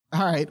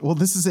All right. Well,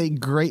 this is a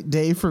great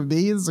day for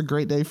me. This is a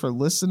great day for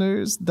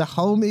listeners. The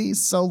homie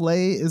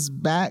Soleil is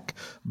back.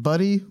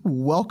 Buddy,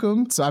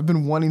 welcome. So I've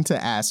been wanting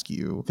to ask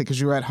you,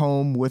 because you're at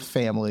home with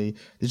family,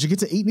 did you get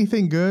to eat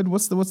anything good?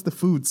 What's the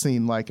food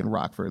scene like in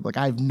Rockford? Like,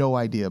 I have no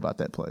idea about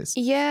that place.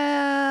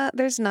 Yeah,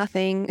 there's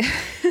nothing.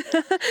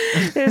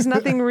 There's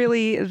nothing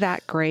really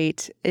that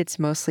great. It's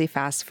mostly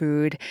fast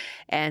food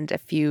and a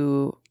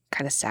few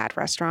kind of sad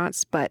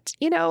restaurants. But,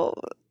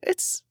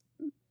 it's...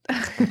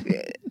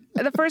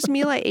 The first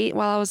meal I ate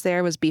while I was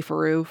there was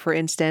beefaroo, for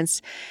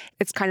instance.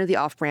 It's kind of the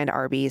off-brand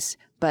Arby's,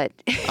 but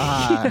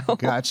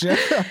gotcha.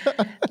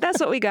 That's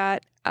what we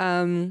got.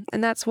 And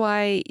that's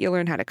why you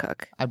learn how to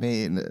cook. I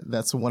mean,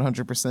 that's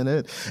 100%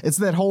 it. It's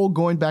that whole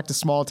going back to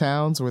small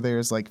towns where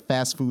there's like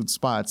fast food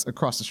spots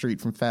across the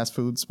street from fast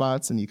food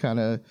spots, and you kind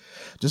of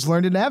just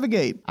learn to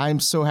navigate. I'm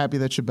so happy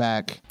that you're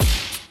back.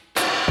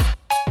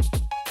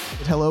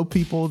 Hello,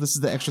 people. This is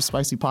the Extra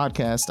Spicy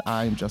Podcast.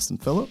 I'm Justin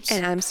Phillips.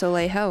 And I'm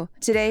Soleil Ho.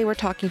 Today, we're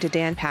talking to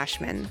Dan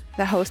Pashman,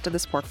 the host of the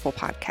Sporkful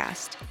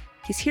podcast.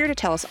 He's here to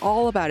tell us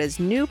all about his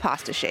new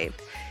pasta shape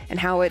and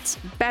how it's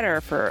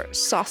better for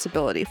sauce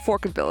ability,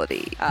 fork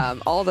ability,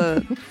 all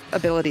the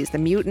abilities, the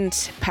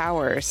mutant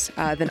powers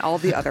than all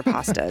the other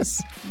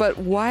pastas. But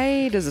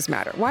why does this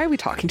matter? Why are we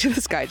talking to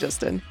this guy,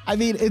 Justin? I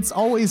mean, it's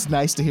always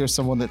nice to hear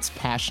someone that's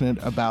passionate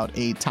about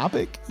a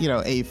topic,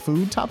 a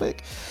food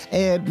topic.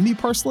 And me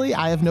personally,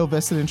 I have no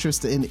vested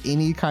interest in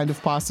any kind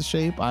of pasta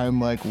shape.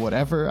 I'm like,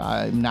 whatever.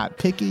 I'm not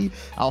picky.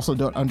 I also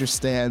don't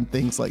understand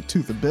things like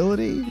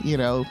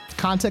toothability.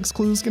 Context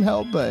clues can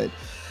help, but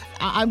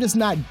I'm just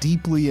not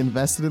deeply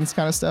invested in this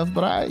kind of stuff.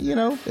 But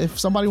if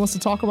somebody wants to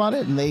talk about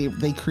it and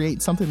they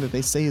create something that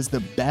they say is the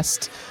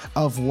best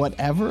of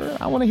whatever,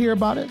 I want to hear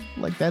about it.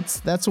 Like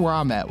that's where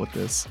I'm at with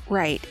this.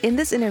 Right. In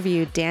this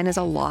interview, Dan is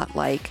a lot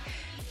like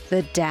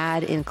the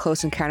dad in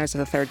Close Encounters of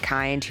the Third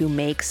Kind who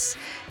makes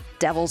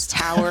Devil's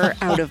Tower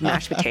out of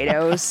mashed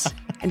potatoes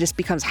and just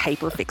becomes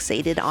hyper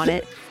fixated on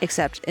it.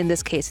 Except in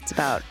this case, it's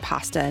about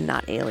pasta and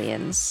not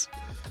aliens.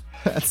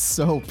 That's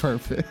so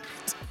perfect.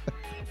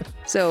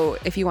 So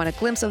if you want a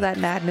glimpse of that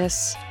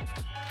madness,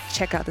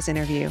 check out this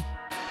interview.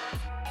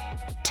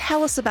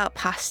 Tell us about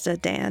pasta,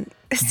 Dan.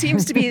 It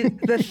seems to be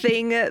the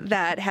thing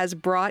that has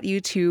brought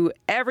you to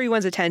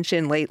everyone's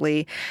attention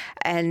lately.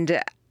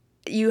 And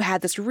you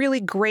had this really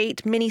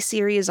great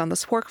mini-series on the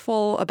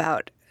Sporkful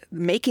about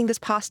making this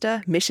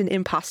pasta, Mission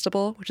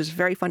Impostable, which is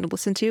very fun to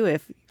listen to.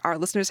 If our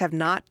listeners have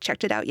not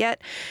checked it out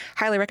yet,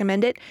 highly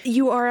recommend it.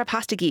 You are a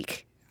pasta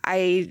geek,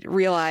 I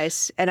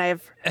realize, and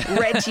I've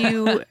read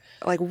you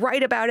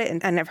write about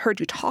it and I've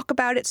heard you talk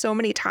about it so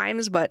many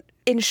times, but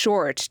in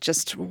short,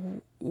 just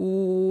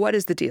what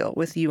is the deal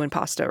with you and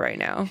pasta right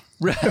now?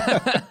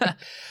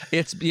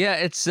 It's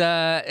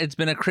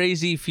been a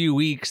crazy few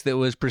weeks that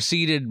was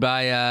preceded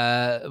by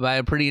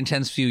a pretty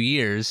intense few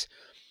years.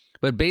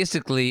 But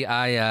basically,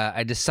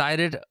 I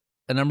decided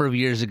a number of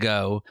years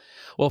ago.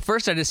 Well,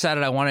 first I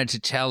decided I wanted to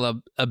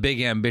tell a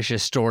big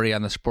ambitious story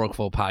on the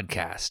Sporkful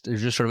podcast.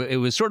 It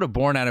was sort of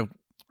born out of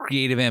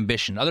creative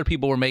ambition. Other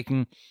people were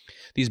making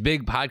these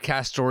big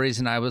podcast stories,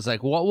 and I was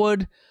like, what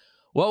would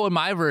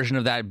my version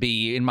of that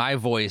be in my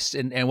voice,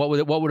 and what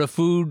would a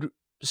food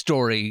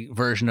story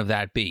version of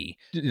that be?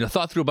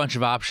 Thought through a bunch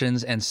of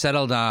options and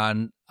settled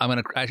on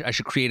I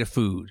should create a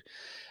food.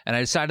 And I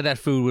decided that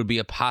food would be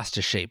a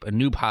pasta shape, a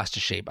new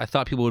pasta shape. I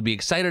thought people would be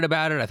excited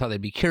about it. I thought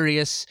they'd be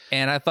curious,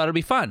 and I thought it'd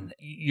be fun.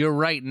 You're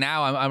right.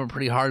 Now I'm a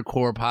pretty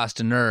hardcore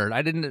pasta nerd.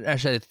 I didn't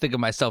actually think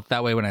of myself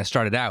that way when I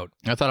started out.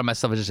 I thought of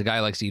myself as just a guy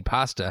who likes to eat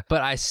pasta.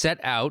 But I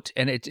set out,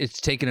 and it's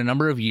taken a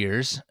number of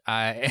years,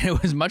 and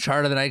it was much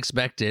harder than I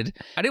expected.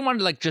 I didn't want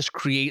to just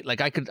create,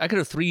 I could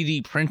have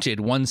 3D printed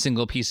one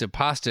single piece of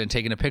pasta and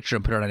taken a picture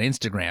and put it on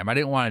Instagram. I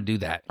didn't want to do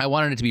that. I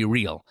wanted it to be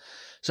real.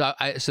 So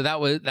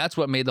that's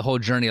what made the whole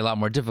journey a lot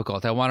more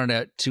difficult. I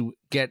wanted to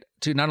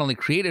not only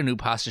create a new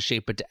pasta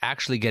shape, but to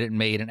actually get it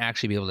made and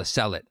actually be able to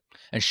sell it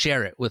and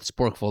share it with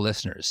Sporkful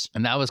listeners.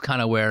 And that was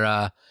kind of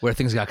where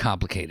things got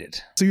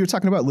complicated. So you were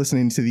talking about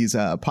listening to these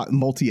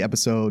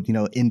multi-episode,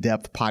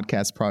 in-depth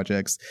podcast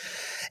projects,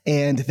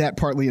 and that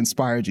partly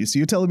inspired you. So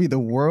you're telling me the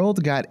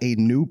world got a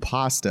new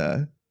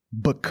pasta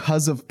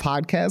because of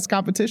podcast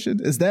competition?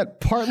 Is that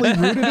partly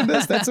rooted in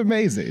this? That's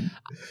amazing.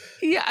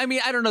 Yeah, I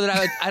mean, I don't know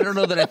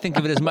that I think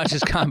of it as much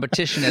as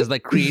competition as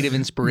creative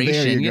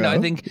inspiration. I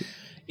think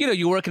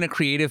you work in a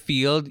creative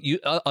field,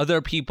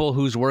 other people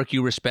whose work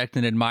you respect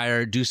and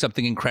admire do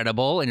something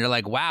incredible, and you're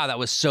like, wow, that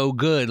was so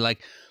good.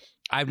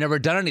 I've never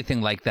done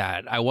anything like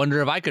that. I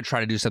wonder if I could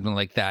try to do something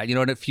like that.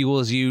 And it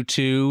fuels you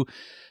to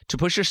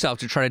push yourself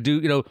to try to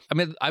do,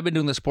 I've been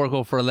doing the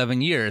Sporkful for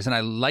 11 years, and I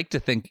like to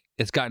think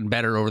it's gotten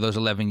better over those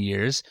 11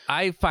 years.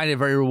 I find it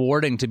very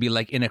rewarding to be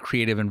in a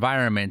creative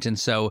environment. And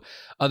so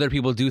other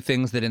people do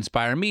things that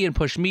inspire me and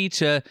push me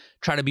to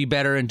try to be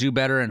better and do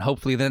better. And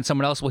hopefully then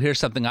someone else will hear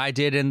something I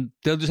did and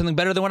they'll do something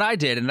better than what I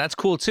did. And that's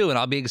cool too. And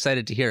I'll be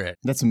excited to hear it.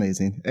 That's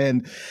amazing.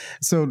 And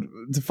so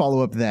to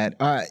follow up that,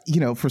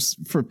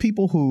 for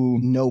people who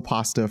know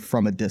pasta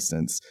from a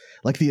distance,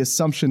 the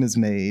assumption is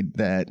made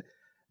that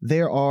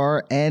there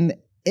are an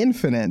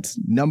infinite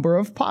number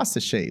of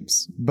pasta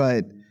shapes,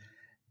 but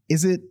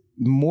is it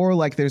more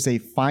like there's a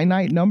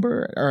finite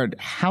number, or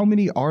how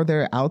many are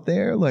there out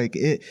there? Like,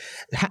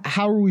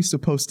 how are we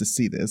supposed to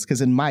see this?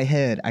 Because in my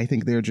head, I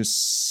think there are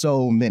just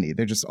so many.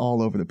 They're just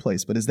all over the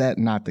place. But is that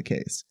not the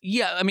case?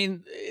 Yeah, I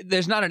mean,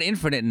 there's not an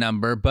infinite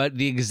number, but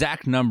the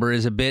exact number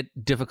is a bit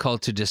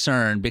difficult to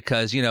discern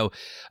because,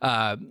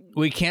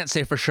 we can't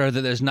say for sure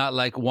that there's not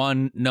like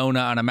one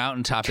Nona on a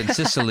mountaintop in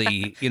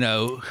Sicily,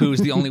 who's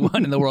the only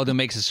one in the world who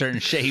makes a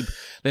certain shape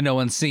that no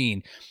one's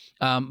seen.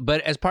 But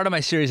as part of my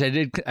series, I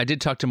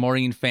did talk to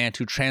Maureen Fant,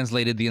 who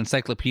translated the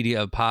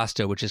Encyclopedia of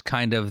Pasta, which is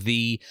kind of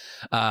the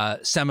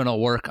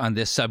seminal work on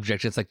this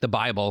subject. It's like the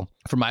Bible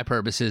for my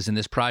purposes in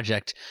this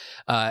project.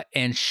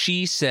 And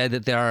she said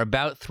that there are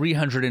about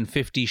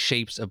 350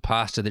 shapes of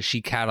pasta that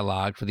she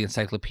cataloged for the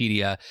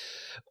encyclopedia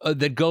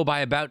that go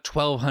by about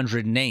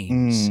 1,200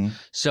 names.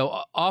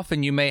 So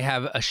often you may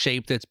have a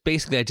shape that's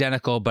basically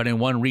identical, but in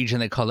one region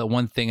they call it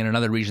one thing, in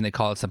another region they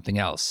call it something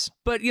else.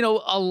 But,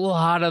 a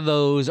lot of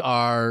those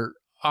are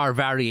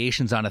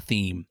variations on a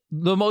theme.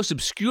 The most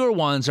obscure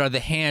ones are the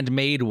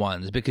handmade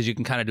ones because you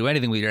can kind of do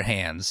anything with your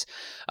hands.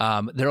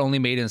 They're only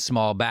made in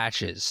small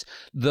batches.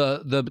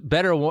 The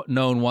better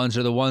known ones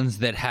are the ones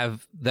that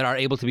are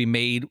able to be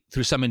made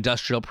through some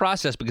industrial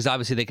process because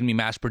obviously they can be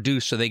mass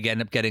produced, so they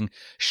end up getting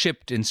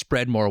shipped and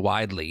spread more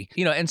widely.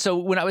 And so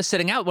when I was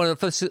setting out, one of the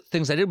first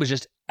things I did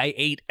was I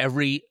ate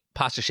every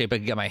pasta shape I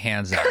could get my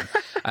hands on.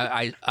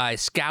 I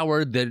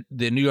scoured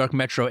the New York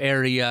metro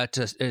area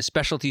to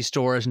specialty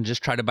stores and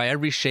just tried to buy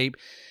every shape,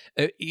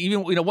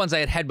 even ones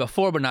I had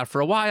before but not for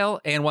a while,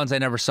 and ones I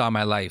never saw in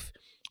my life.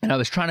 And I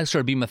was trying to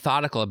sort of be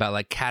methodical about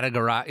like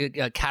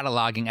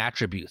cataloging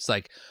attributes,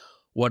 like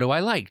what do I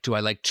like? Do I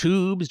like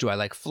tubes? Do I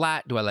like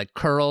flat? Do I like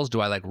curls? Do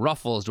I like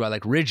ruffles? Do I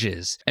like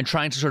ridges? And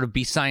trying to sort of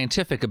be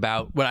scientific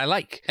about what I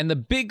like. And the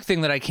big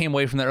thing that I came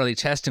away from the early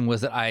testing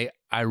was that I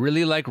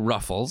really like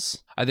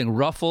ruffles. I think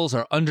ruffles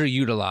are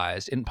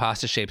underutilized in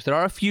pasta shapes. There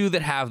are a few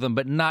that have them,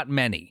 but not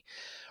many.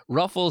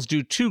 Ruffles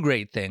do two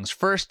great things.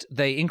 First,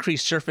 they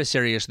increase surface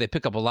area, so they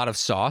pick up a lot of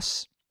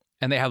sauce,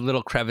 and they have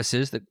little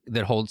crevices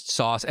that hold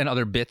sauce and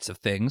other bits of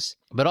things.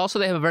 But also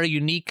they have a very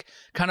unique,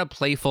 kind of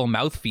playful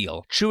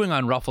mouthfeel. Chewing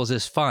on ruffles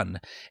is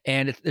fun,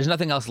 and there's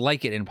nothing else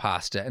like it in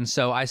pasta. And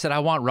so I said, I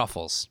want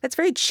ruffles. It's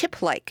very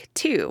chip-like,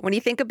 too. When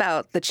you think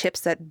about the chips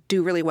that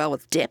do really well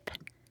with dip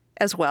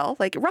as well,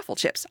 like ruffle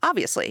chips,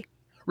 obviously.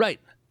 Right,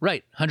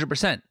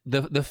 100%.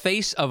 The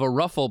face of a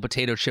ruffle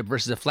potato chip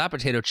versus a flat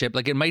potato chip,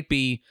 like it might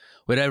be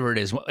whatever it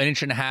is, 1.5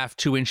 inches,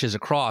 2 inches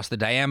across, the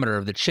diameter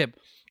of the chip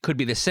could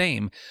be the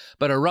same,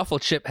 but a ruffle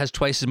chip has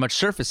twice as much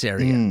surface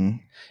area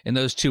in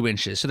those 2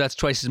 inches. So that's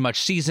twice as much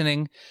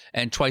seasoning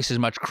and twice as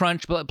much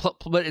crunch. But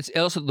it's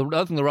also the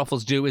other thing the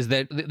ruffles do is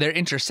that they're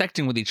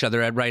intersecting with each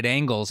other at right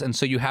angles. And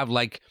so you have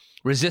like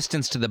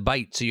resistance to the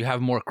bite. So you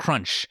have more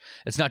crunch.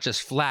 It's not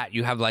just flat.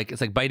 You have it's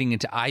like biting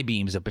into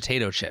I-beams of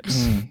potato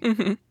chips.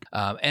 And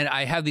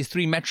I have these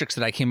 3 metrics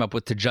that I came up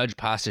with to judge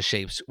pasta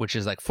shapes, which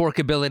is like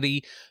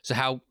forkability. So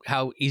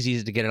how easy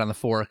is it to get it on the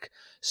fork?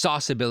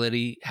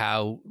 Sauceability,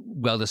 how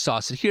well does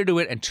sauce adhere to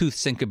it, and tooth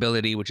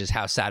sinkability, which is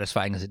how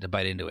satisfying is it to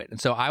bite into it. And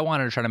so I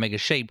wanted to try to make a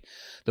shape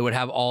that would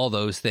have all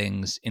those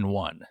things in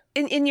one.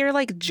 In your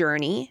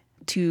journey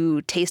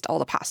to taste all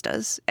the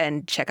pastas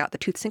and check out the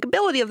tooth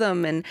sinkability of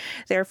them and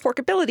their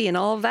forkability and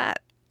all of that,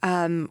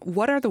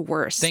 what are the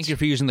worst? Thank you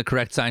for using the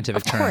correct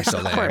scientific terms,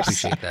 Soleil. I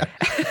appreciate that.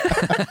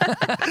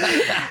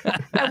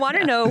 I want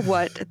to know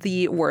what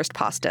the worst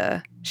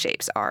pasta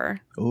shapes are.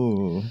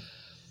 Ooh.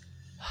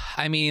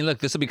 I mean, look,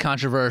 this will be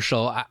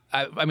controversial.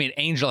 I mean,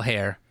 angel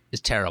hair is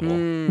terrible.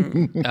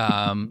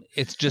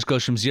 It just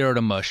goes from zero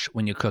to mush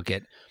when you cook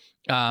it.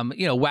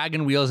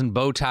 Wagon wheels and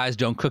bow ties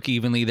don't cook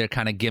evenly. They're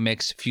kind of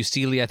gimmicks.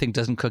 Fusilli, I think,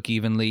 doesn't cook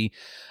evenly.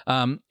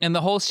 And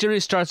the whole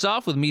series starts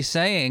off with me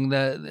saying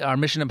our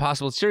Mission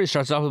Impossible series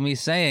starts off with me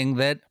saying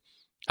that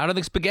I don't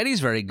think spaghetti's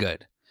very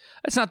good.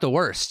 It's not the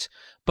worst,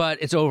 but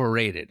it's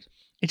overrated.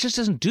 It just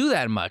doesn't do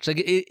that much.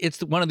 Like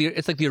it's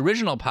like the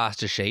original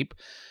pasta shape.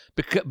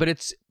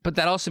 But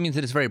that also means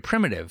that it's very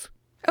primitive.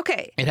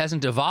 Okay. It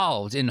hasn't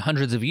evolved in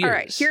hundreds of years. All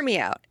right, hear me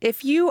out.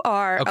 If you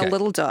are a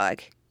little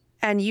dog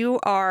and you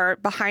are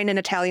behind an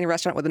Italian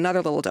restaurant with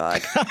another little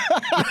dog,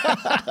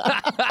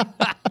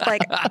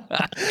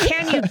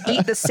 can you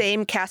eat the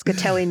same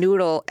cascatelli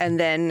noodle and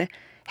then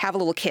have a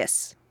little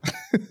kiss?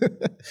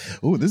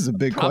 Ooh, this is a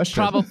big question.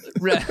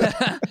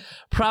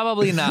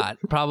 Probably not.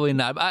 Probably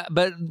not.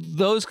 But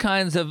those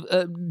kinds of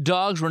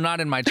dogs were not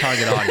in my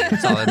target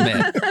audience, I'll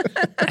admit.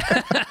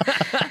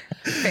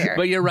 Fair.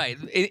 But you're right.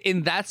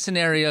 In that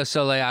scenario,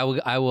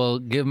 Soleil, I'll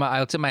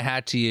tip my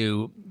hat to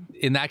you.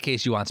 In that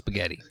case, you want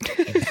spaghetti.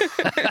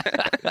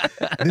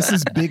 This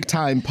is big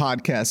time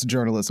podcast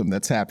journalism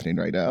that's happening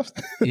right now.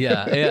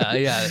 Yeah.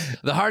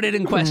 The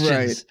hard-hitting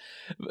questions.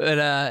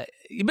 Right.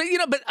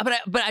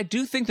 But I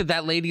do think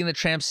that Lady and the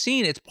Tramp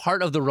scene, it's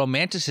part of the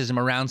romanticism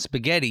around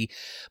spaghetti,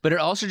 but it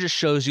also just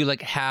shows you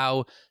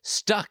how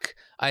stuck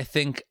I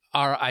think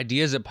our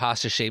ideas of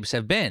pasta shapes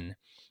have been.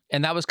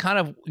 And that was kind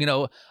of,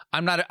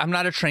 I'm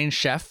not a trained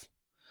chef.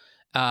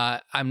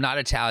 I'm not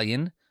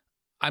Italian.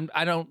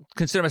 I don't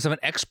consider myself an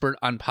expert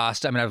on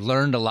pasta. I mean, I've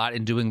learned a lot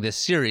in doing this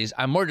series.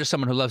 I'm more just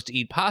someone who loves to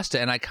eat pasta,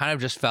 and I kind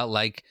of just felt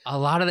like a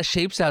lot of the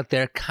shapes out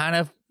there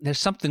there's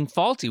something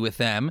faulty with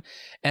them,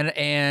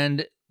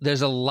 and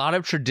there's a lot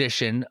of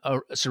tradition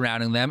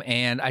surrounding them,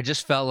 and I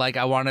just felt like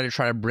I wanted to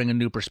try to bring a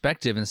new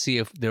perspective and see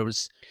if there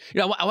was,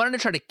 I wanted to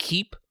try to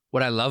keep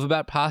what I love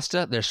about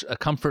pasta. There's a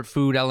comfort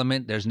food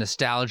element, there's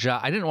nostalgia.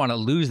 I didn't want to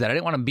lose that. I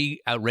didn't want to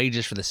be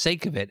outrageous for the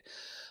sake of it.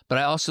 But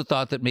I also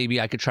thought that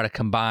maybe I could try to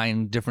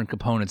combine different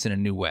components in a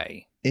new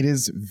way. It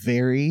is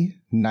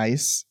very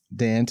nice,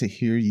 Dan, to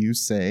hear you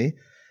say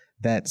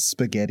that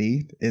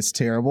spaghetti is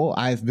terrible.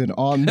 I've been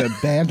on the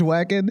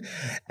bandwagon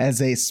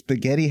as a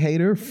spaghetti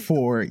hater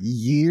for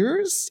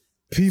years.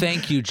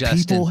 Thank you,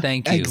 Justin.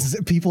 Thank you.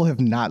 People have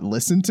not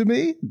listened to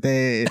me.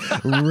 They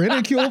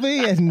ridicule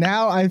me, and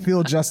now I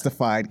feel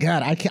justified.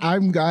 God,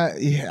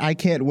 I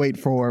can't wait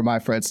for my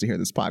friends to hear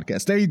this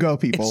podcast. There you go,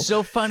 people. It's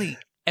so funny.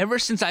 Ever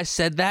since I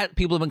said that,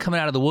 people have been coming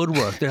out of the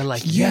woodwork. They're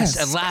like, yes,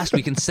 at last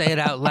we can say it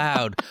out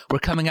loud. We're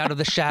coming out of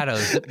the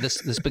shadows, the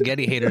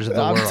spaghetti haters of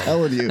the world. I'm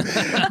telling you,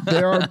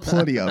 there are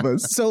plenty of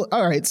us. So,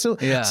 all right. So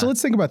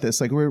let's think about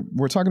this. Like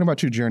we're talking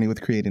about your journey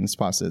with creating this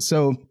pasta.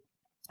 So,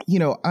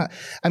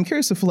 I'm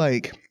curious if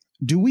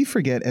do we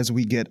forget as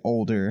we get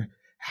older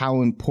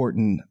how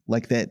important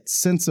that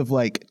sense of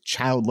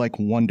childlike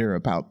wonder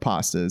about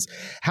pastas,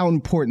 how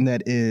important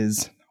that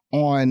is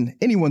on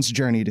anyone's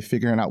journey to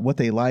figuring out what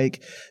they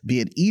like,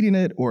 be it eating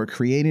it or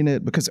creating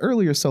it. Because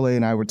earlier, Soleil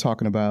and I were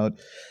talking about,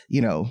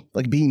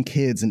 being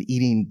kids and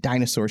eating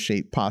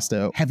dinosaur-shaped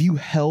pasta. Have you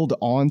held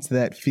on to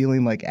that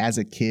feeling as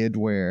a kid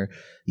where,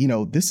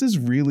 this is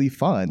really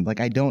fun?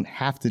 I don't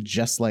have to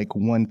just like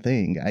one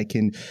thing. I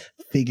can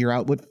figure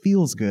out what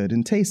feels good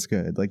and tastes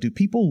good. Do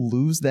people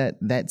lose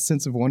that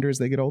sense of wonder as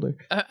they get older?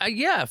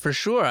 Yeah, for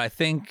sure. I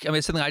think,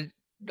 it's something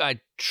I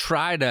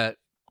try to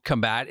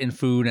combat in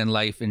food and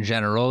life in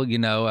general,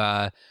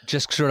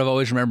 just sort of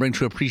always remembering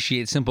to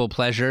appreciate simple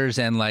pleasures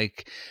and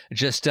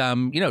just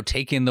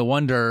take in the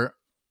wonder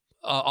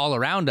all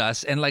around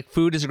us, and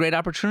food is a great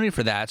opportunity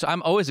for that. So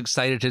I'm always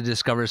excited to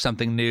discover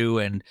something new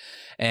and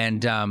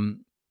my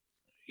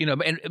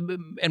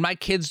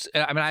kids,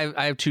 I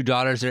have two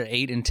daughters, they're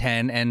 8 and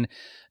 10,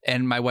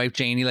 and my wife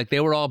Janie, they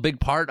were all a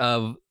big part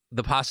of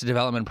the pasta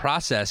development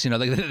process.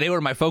 They were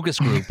my focus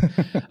group.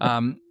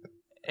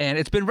 And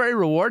it's been very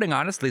rewarding,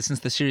 honestly,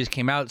 since the series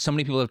came out. So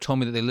many people have told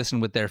me that they listen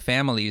with their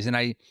families. And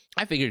I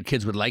figured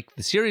kids would like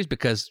the series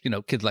because,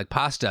 kids like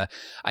pasta.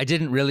 I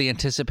didn't really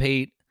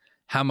anticipate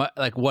how much,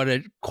 what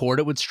a chord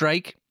it would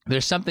strike.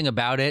 There's something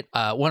about it.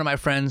 One of my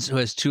friends who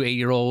has 2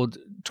 8-year-old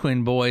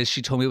twin boys,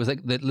 she told me it was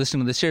that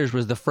listening to the series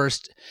was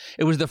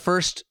the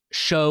first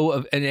show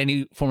of in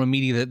any form of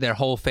media that their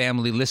whole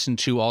family listened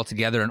to all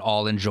together and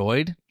all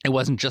enjoyed. It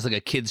wasn't just a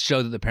kids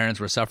show that the parents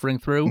were suffering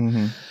through.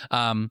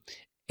 Mm-hmm.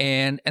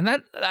 And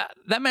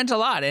that meant a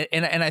lot.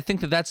 And I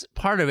think that's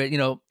part of it.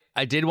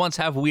 I did once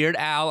have Weird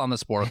Al on the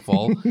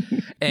Sporkful.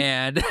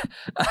 And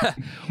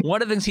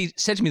one of the things he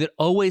said to me that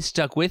always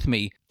stuck with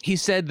me, he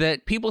said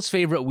that people's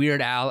favorite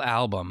Weird Al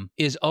album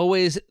is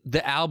always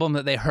the album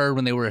that they heard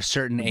when they were a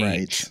certain age.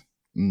 Right.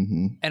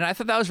 Mm-hmm. And I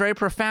thought that was very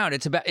profound.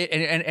 It's about,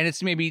 and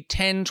it's maybe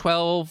 10,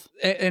 12,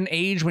 an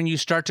age when you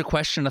start to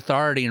question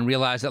authority and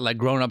realize that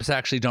grown-ups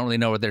actually don't really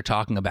know what they're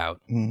talking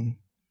about. Mm.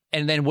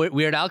 And then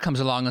Weird Al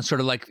comes along and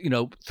sort of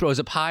throws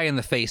a pie in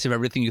the face of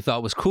everything you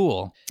thought was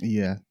cool.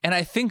 Yeah. And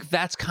I think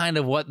that's kind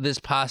of what this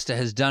pasta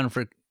has done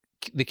for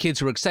the kids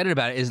who are excited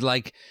about it is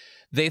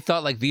they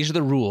thought these are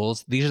the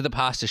rules, these are the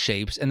pasta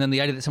shapes. And then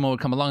the idea that someone would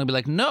come along and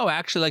be no,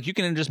 actually, you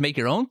can just make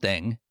your own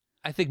thing.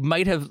 I think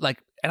might have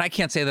and I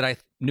can't say that I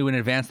knew in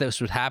advance that this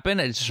would happen.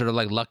 I just sort of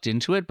lucked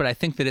into it. But I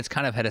think that it's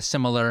kind of had a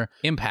similar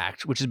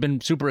impact, which has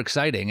been super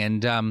exciting.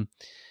 And,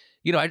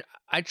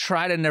 I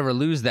try to never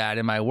lose that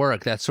in my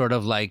work, that sort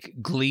of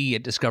glee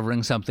at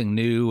discovering something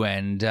new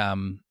and,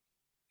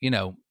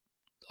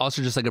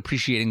 also just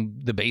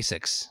appreciating the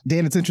basics.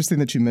 Dan, it's interesting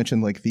that you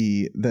mentioned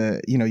the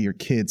your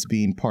kids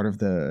being part of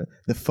the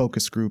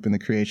focus group and the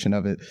creation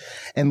of it.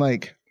 And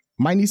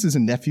my nieces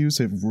and nephews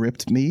have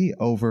ripped me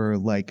over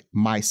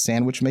my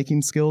sandwich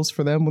making skills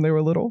for them when they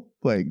were little,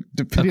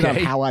 depending on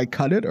how I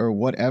cut it or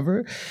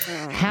whatever.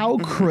 How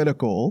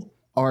critical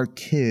are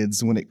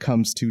kids when it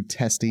comes to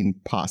testing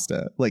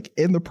pasta?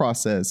 In the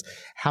process,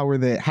 how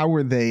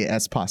were they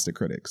as pasta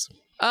critics?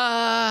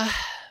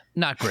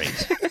 Not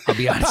great, I'll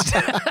be honest.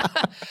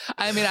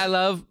 I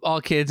love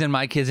all kids and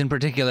my kids in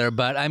particular,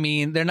 but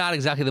they're not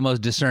exactly the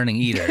most discerning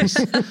eaters.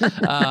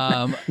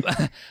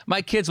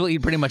 My kids will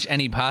eat pretty much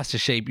any pasta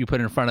shape you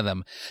put in front of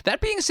them. That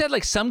being said,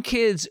 some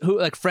kids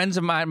who friends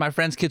of my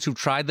friends' kids who've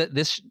tried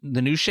the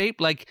new shape,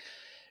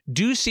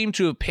 do seem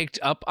to have picked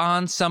up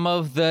on some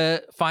of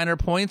the finer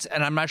points.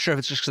 And I'm not sure if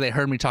it's just because they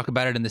heard me talk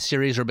about it in the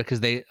series or because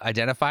they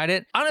identified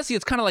it. Honestly,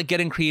 it's kind of like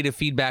getting creative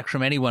feedback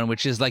from anyone,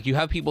 which is you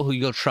have people who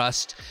you'll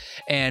trust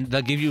and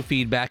they'll give you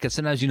feedback. And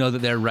sometimes you know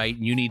that they're right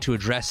and you need to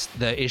address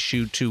the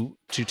issue to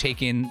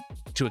take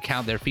into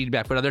account their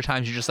feedback. But other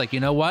times you're just you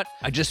know what?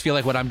 I just feel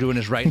like what I'm doing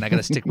is right and I got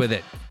to stick with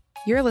it.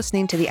 You're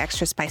listening to the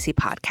Extra Spicy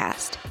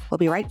Podcast. We'll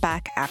be right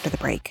back after the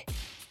break.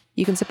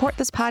 You can support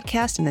this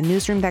podcast and the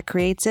newsroom that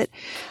creates it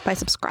by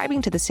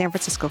subscribing to the San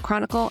Francisco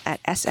Chronicle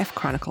at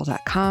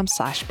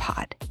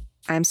sfchronicle.com/pod.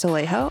 I'm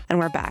Solejo, and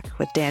we're back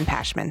with Dan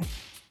Pashman.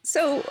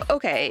 So,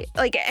 okay,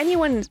 like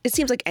anyone, it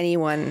seems like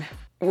anyone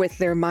with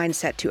their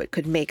mindset to it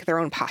could make their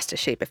own pasta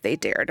shape if they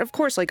dared. Of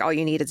course, like all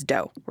you need is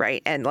dough,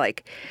 right? And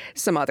like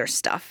some other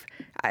stuff,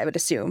 I would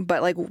assume.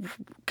 But like,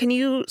 can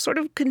you sort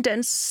of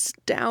condense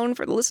down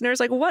for the listeners?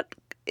 Like, what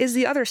is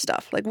the other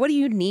stuff? Like, what do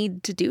you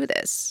need to do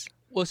this?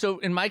 Well, so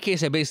in my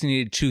case, I basically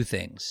needed two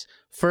things.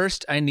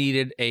 First, I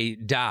needed a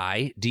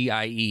die,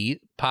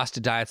 D-I-E, pasta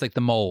die. It's like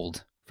the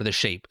mold for the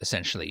shape,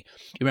 essentially.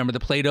 You remember the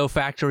Play-Doh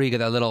factory? You got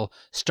that little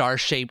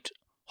star-shaped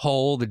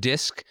hole, the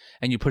disc,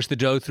 and you push the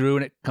dough through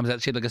and it comes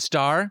out shaped like a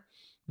star.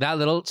 That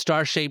little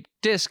star-shaped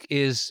disc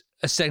is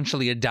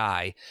essentially a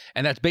die.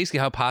 And that's basically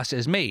how pasta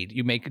is made.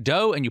 You make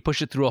dough and you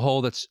push it through a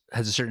hole that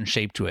has a certain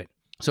shape to it.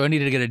 So I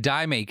needed to get a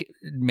die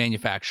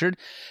manufactured,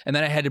 and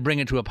then I had to bring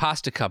it to a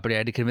pasta company. I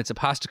had to convince a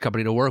pasta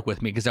company to work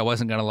with me because I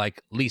wasn't going to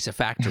like lease a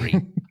factory.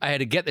 I had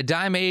to get the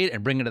die made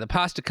and bring it to the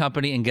pasta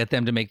company and get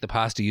them to make the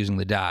pasta using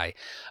the die,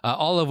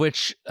 all of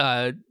which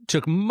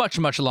took much,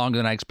 much longer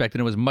than I expected.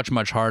 It was much,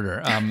 much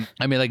harder.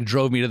 I mean, like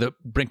drove me to the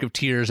brink of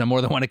tears on more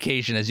than one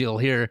occasion, as you'll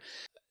hear.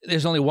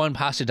 There's only one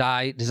pasta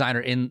die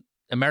designer in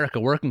America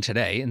working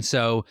today, and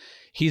so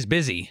he's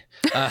busy,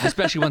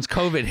 especially once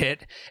COVID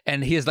hit,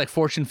 and he has like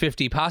Fortune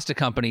 50 pasta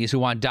companies who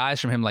want dies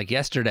from him like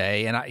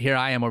yesterday, and here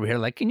I am over here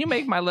like, can you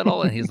make my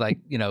little? And he's like,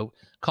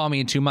 call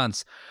me in 2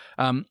 months.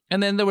 And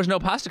then there was no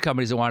pasta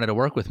companies that wanted to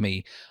work with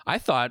me. I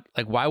thought,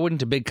 like, why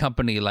wouldn't a big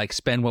company like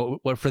spend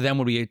what for them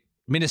would be a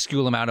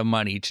minuscule amount of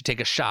money to take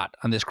a shot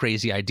on this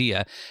crazy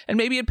idea, and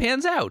maybe it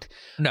pans out?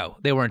 No,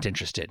 they weren't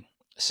interested.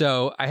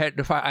 So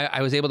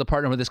I was able to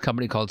partner with this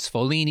company called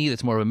Sfolini.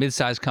 That's more of a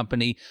mid-sized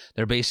company.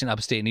 They're based in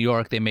upstate New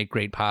York. They make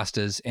great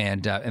pastas,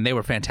 and they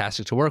were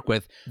fantastic to work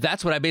with.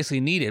 That's what I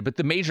basically needed. But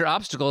the major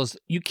obstacle is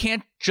you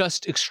can't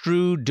just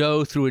extrude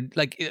dough through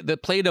like the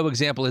Play-Doh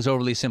example is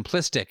overly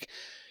simplistic.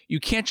 You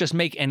can't just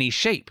make any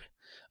shape.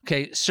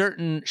 Okay,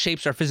 certain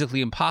shapes are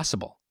physically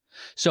impossible.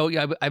 So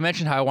I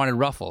mentioned how I wanted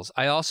ruffles.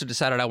 I also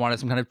decided I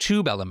wanted some kind of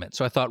tube element.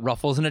 So I thought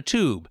ruffles in a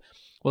tube.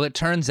 Well, it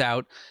turns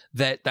out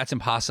that that's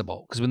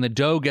impossible because when the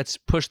dough gets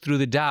pushed through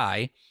the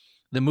die,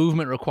 the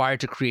movement required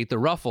to create the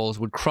ruffles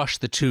would crush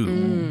the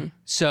tube.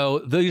 So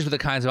these were the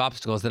kinds of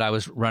obstacles that I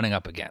was running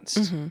up against.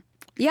 Mm-hmm.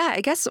 Yeah,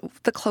 I guess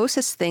the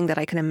closest thing that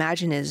I can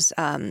imagine is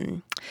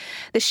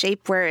the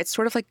shape where it's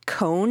sort of like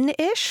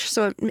cone-ish.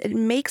 So it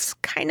makes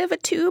kind of a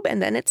tube,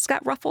 and then it's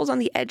got ruffles on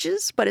the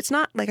edges, but it's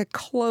not like a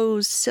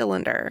closed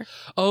cylinder.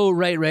 Oh,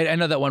 right. I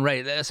know that one,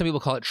 right. Some people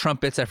call it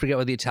trumpets. I forget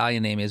what the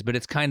Italian name is, but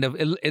it's kind of,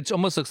 it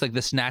almost looks like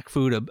the snack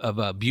food of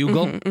a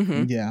bugle. Mm-hmm,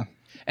 mm-hmm. Yeah.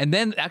 And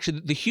then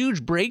actually the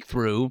huge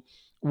breakthrough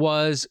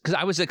was because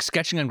I was like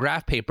sketching on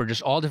graph paper,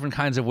 just all different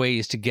kinds of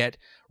ways to get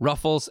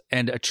ruffles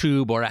and a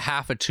tube or a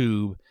half a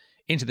tube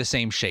into the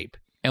same shape.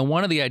 And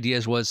one of the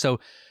ideas was, so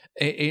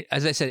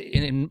as I said,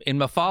 in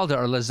mafalda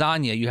or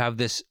lasagna, you have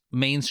this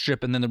main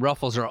strip and then the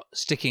ruffles are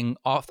sticking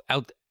out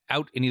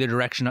in either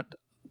direction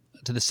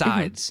to the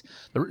sides.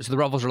 Mm-hmm. So the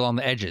ruffles are along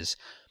the edges.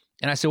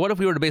 And I said, what if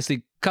we were to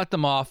basically cut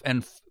them off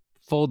and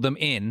fold them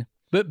in,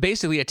 but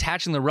basically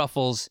attaching the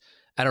ruffles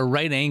at a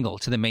right angle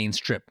to the main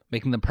strip,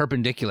 making them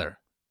perpendicular.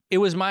 It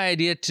was my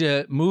idea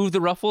to move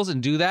the ruffles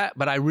and do that,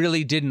 but I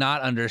really did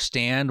not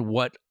understand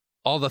what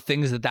all the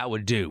things that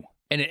would do.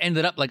 And it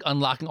ended up like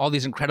unlocking all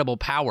these incredible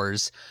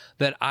powers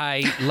that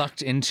I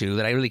lucked into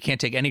that I really can't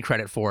take any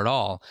credit for at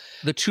all.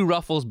 The two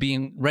ruffles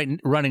being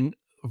running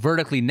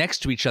vertically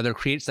next to each other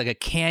creates like a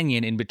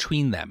canyon in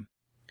between them.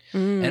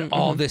 Mm-hmm. And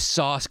all this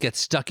sauce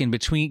gets stuck in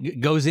between,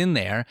 goes in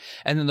there,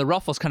 and then the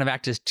ruffles kind of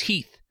act as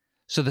teeth.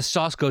 So the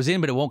sauce goes in,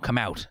 but it won't come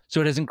out.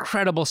 So it has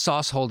incredible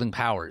sauce holding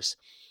powers.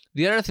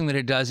 The other thing that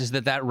it does is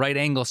that right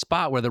angle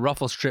spot where the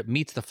ruffle strip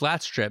meets the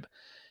flat strip,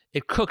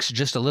 it cooks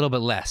just a little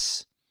bit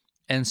less.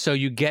 And so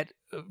you get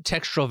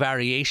textural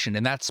variation.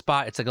 In that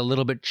spot, it's like a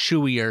little bit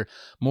chewier,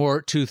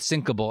 more tooth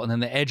sinkable, and then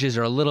the edges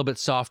are a little bit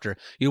softer.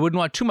 You wouldn't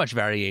want too much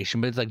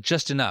variation, but it's like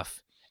just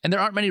enough. And there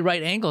aren't many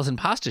right angles in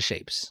pasta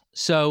shapes.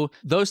 So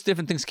those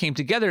different things came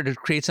together to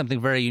create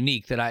something very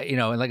unique that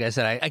and like I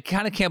said, I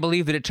kind of can't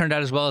believe that it turned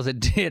out as well as it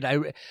did.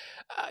 I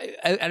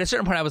at a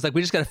certain point, I was like,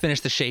 we just got to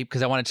finish the shape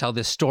because I want to tell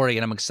this story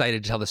and I'm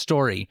excited to tell the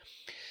story.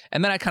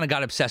 And then I kind of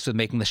got obsessed with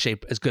making the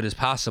shape as good as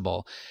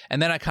possible.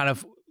 And then I kind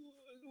of,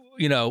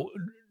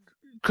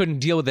 couldn't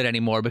deal with it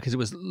anymore because it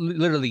was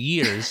literally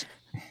years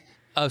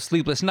of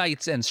sleepless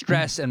nights and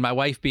stress and my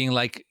wife being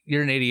like,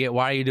 you're an idiot.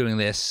 Why are you doing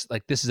this?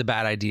 Like, this is a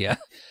bad idea.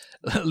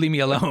 Leave me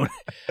alone,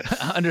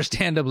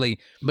 understandably.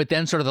 But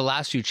then sort of the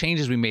last few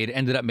changes we made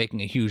ended up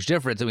making a huge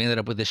difference. And we ended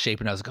up with this shape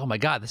and I was like, oh my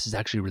God, this is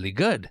actually really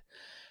good.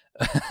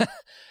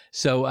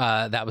 So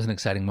that was an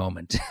exciting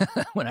moment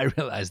when I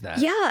realized that.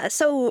 Yeah.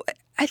 So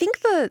I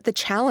think the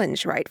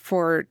challenge, right,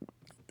 for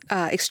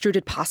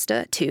extruded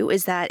pasta too,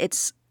 is that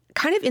it's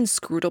kind of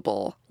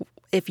inscrutable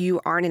if you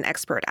aren't an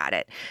expert at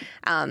it.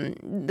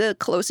 The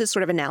closest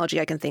sort of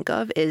analogy I can think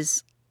of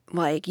is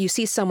like you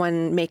see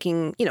someone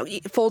making,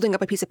 folding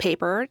up a piece of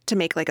paper to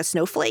make like a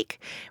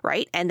snowflake,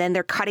 right? And then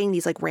they're cutting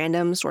these like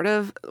random sort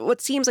of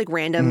what seems like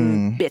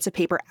random bits of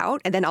paper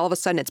out. And then all of a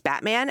sudden it's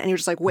Batman. And you're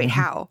just like, wait,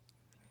 how?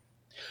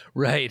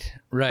 Right.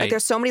 Like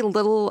there's so many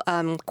little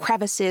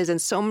crevices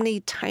and so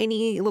many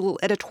tiny little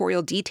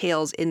editorial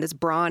details in this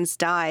bronze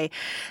die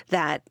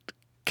that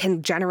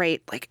can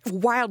generate like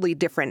wildly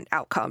different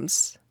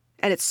outcomes.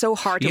 And it's so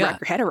hard to wrap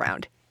your head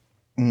around.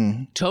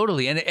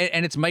 Totally. And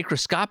it's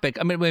microscopic.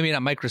 I mean, maybe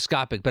not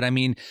microscopic, but I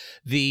mean,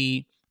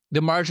 the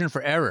margin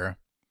for error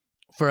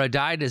for a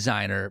die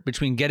designer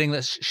between getting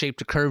this shape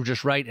to curve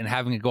just right and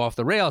having it go off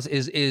the rails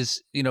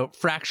is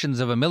fractions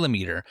of a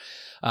millimeter.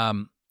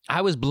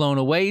 I was blown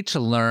away to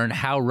learn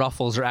how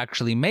ruffles are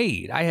actually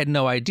made. I had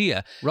no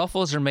idea.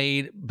 Ruffles are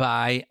made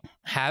by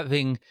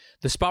having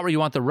the spot where you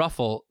want the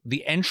ruffle,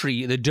 the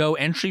dough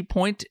entry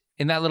point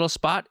in that little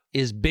spot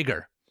is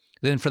bigger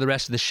than for the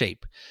rest of the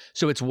shape.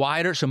 So it's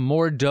wider, so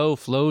more dough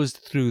flows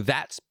through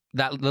that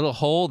little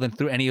hole than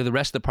through any of the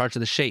rest of the parts of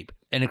the shape.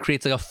 And it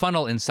creates like a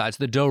funnel inside.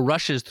 So the dough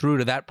rushes through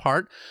to that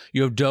part.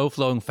 You have dough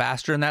flowing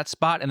faster in that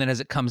spot. And then as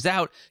it comes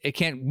out, it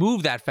can't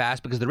move that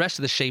fast because the rest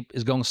of the shape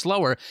is going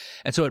slower.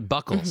 And so it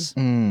buckles.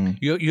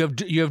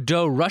 You have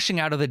dough rushing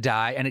out of the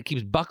die and it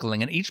keeps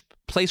buckling. And each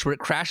place where it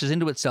crashes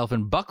into itself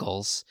and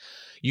buckles,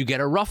 you get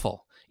a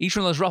ruffle. Each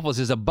one of those ruffles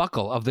is a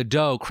buckle of the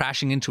dough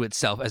crashing into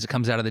itself as it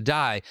comes out of the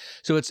die.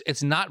 So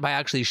it's not by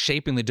actually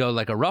shaping the dough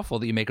like a ruffle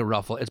that you make a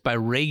ruffle. It's by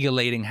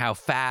regulating how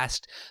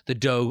fast the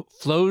dough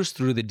flows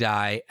through the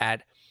die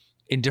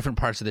in different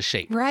parts of the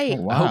shape. Right.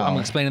 Oh, wow. I hope I'm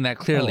explaining that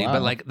clearly,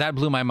 but like that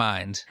blew my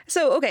mind.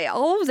 So, okay,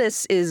 all of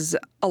this is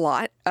a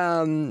lot.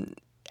 And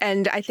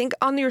I think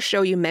on your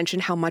show, you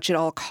mentioned how much it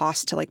all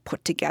costs to like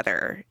put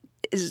together.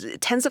 Is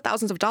tens of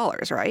thousands of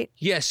dollars, right?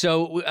 Yeah,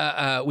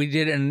 so we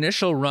did an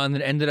initial run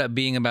that ended up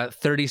being about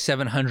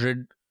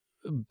 3,700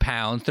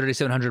 pounds,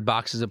 3,700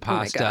 boxes of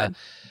pasta.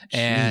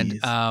 And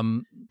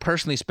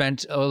personally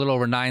spent a little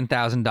over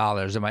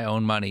 $9,000 of my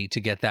own money to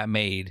get that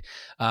made.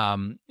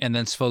 And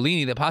then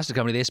Sfolini, the pasta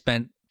company, they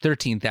spent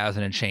 $13,000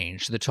 and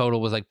change. So the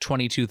total was like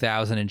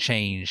 $22,000 and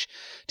change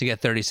to get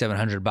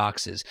 3,700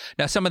 boxes.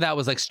 Now, some of that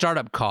was like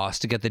startup costs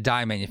to get the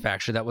die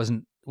manufacturer. That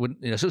wasn't,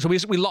 so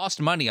we lost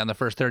money on the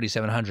first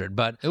 3,700,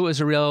 but it was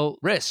a real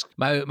risk.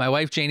 My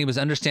wife Janie was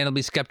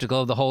understandably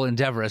skeptical of the whole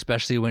endeavor,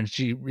 especially when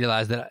she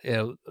realized that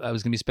I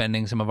was going to be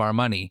spending some of our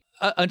money.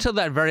 Until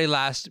that very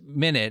last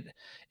minute,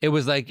 it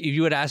was like if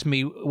you had asked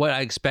me what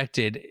I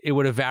expected, it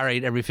would have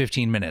varied every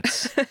 15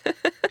 minutes.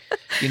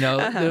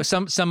 There were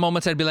some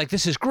moments I'd be like,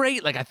 this is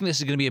great. Like, I think this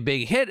is going to be a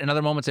big hit. And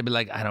other moments I'd be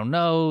like, I don't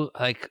know.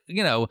 Like,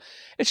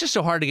 it's just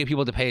so hard to get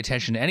people to pay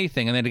attention to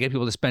anything. And then to get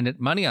people to spend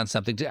money on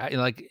something,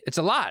 it's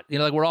a lot.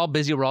 Like we're all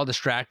busy, we're all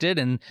distracted.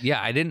 And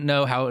yeah, I didn't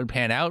know how it would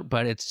pan out,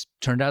 but it's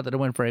turned out that it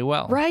went very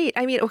well. Right.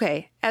 I mean,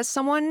 okay, as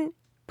someone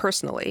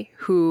personally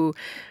who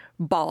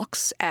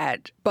balks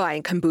at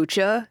buying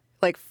kombucha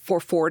like for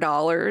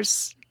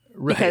 $4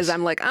 because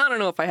I'm like, I don't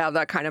know if I have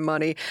that kind of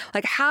money.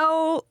 Like,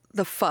 how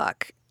the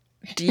fuck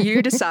do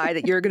you decide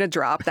that you're going to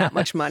drop that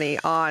much money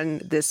on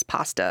this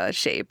pasta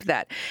shape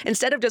that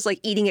instead of just like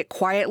eating it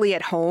quietly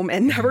at home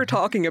and never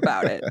talking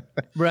about it?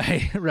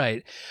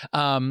 Right.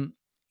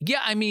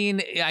 Yeah, I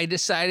mean, I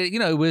decided,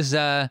 it was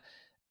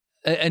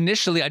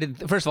initially I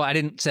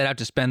didn't set out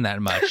to spend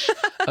that much.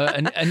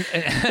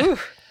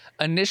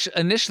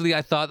 Initially,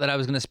 I thought that I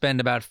was going to spend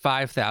about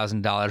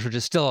 $5,000, which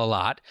is still a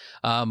lot,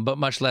 but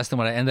much less than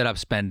what I ended up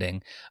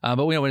spending.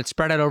 But when it's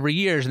spread out over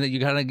years, and that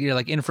you're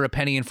like in for a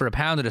penny, in for a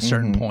pound at a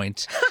certain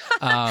point.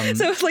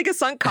 So it's like a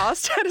sunk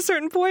cost at a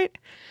certain point.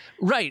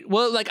 Right.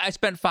 Well, like I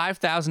spent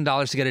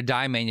 $5,000 to get a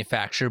die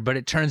manufacturer, but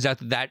it turns out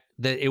that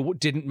it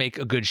didn't make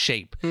a good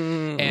shape.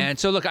 And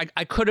so, look,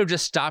 I could have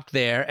just stopped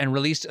there and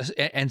released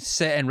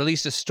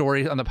a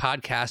story on the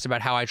podcast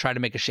about how I tried to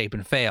make a shape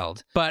and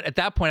failed. But at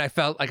that point, I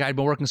felt like I'd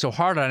been working so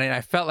hard on it, and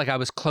I felt like I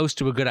was close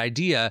to a good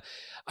idea.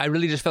 I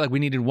really just felt like we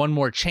needed one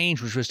more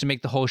change, which was to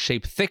make the whole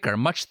shape thicker,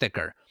 much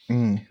thicker.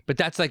 But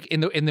that's like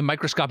in the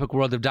microscopic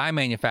world of die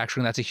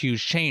manufacturing, that's a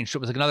huge change. So it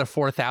was like another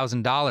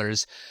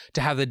 $4,000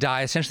 to have the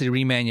die essentially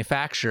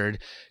remanufactured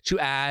to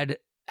add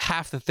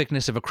half the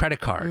thickness of a credit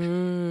card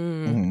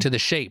to the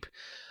shape.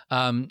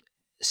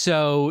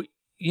 So,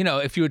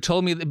 if you had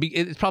told me,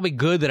 it's probably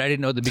good that I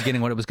didn't know at the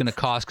beginning what it was going to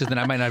cost, because then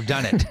I might not have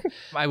done it.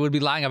 I would be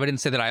lying if I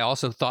didn't say that I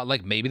also thought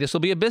like maybe this will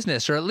be a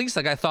business, or at least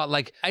like I thought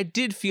like I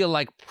did feel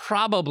like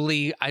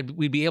probably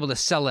we'd be able to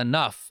sell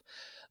enough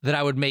that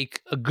I would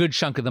make a good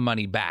chunk of the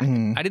money back.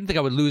 I didn't think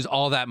I would lose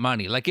all that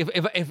money. Like if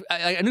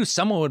I knew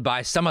someone would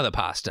buy some of the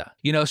pasta,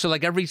 so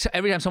like every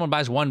time someone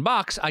buys one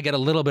box, I get a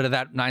little bit of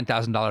that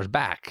 $9,000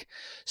 back.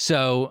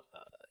 So,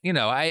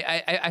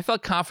 I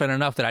felt confident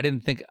enough that I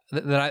didn't think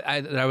that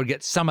I would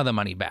get some of the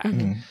money back.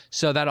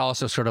 So that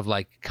also sort of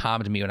like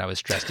calmed me when I was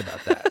stressed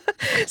about that.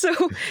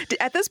 So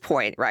at this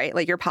point, right,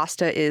 like your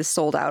pasta is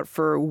sold out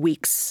for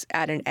weeks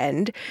at an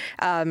end.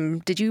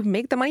 Did you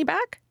make the money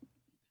back?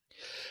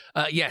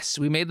 Yes,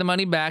 we made the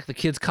money back. The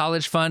kids'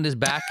 college fund is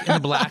back in the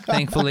black,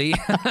 thankfully.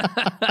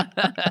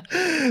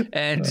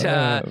 And,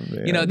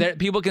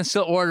 people can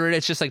still order it.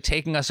 It's just like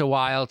taking us a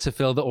while to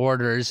fill the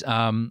orders.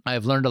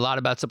 I've learned a lot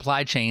about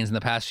supply chains in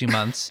the past few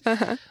months.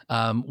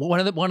 One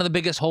of the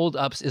biggest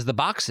holdups is the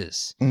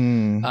boxes.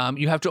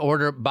 You have to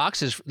order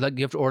boxes, like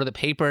you have to order the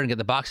paper and get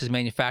the boxes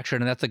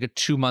manufactured, and that's like a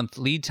 2-month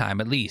lead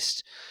time at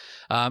least.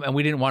 And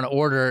we didn't want to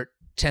order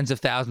tens of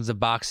thousands of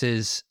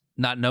boxes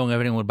not knowing if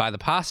anyone would buy the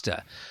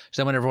pasta.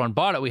 So when everyone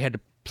bought it, we had to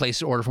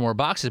place an order for more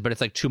boxes, but it's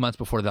like 2 months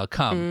before they'll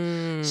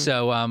come.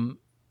 So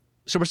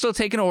we're still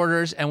taking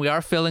orders and we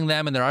are filling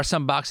them, and there are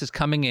some boxes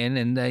coming in,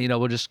 and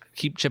we'll just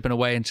keep chipping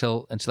away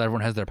until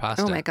everyone has their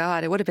pasta. Oh my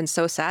God, it would have been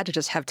so sad to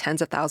just have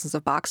tens of thousands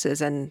of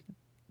boxes and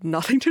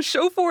nothing to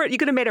show for it. You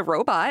could have made a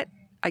robot,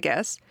 I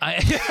guess.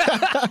 Right,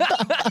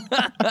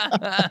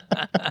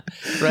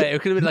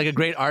 it could have been like a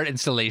great art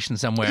installation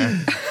somewhere.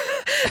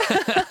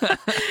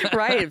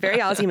 Right,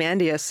 very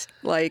Ozymandias,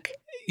 like.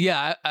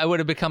 Yeah, I would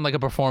have become like a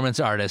performance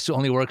artist who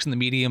only works in the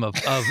medium of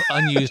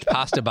unused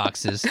pasta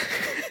boxes.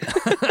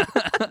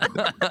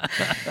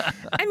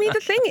 I mean,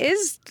 the thing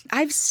is,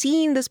 I've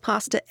seen this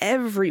pasta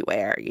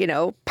everywhere.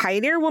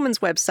 Pioneer Woman's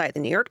website, the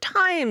New York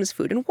Times,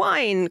 Food and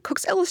Wine,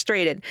 Cooks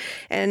Illustrated,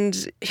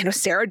 and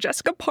Sarah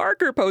Jessica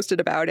Parker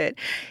posted about it.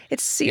 It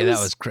seems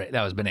that was great.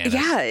 That was bananas.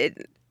 Yeah,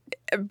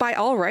 by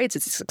all rights,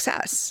 it's a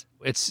success.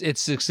 It's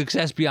a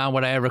success beyond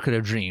what I ever could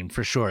have dreamed,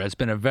 for sure. It's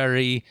been a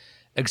very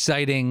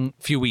exciting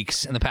few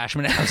weeks in the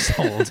Pashman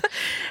household.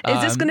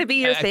 Is this going to be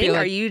your thing?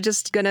 Like, are you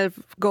just going to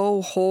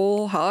go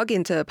whole hog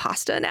into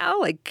pasta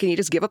now? Like, can you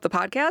just give up the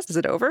podcast? Is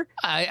it over?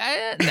 No.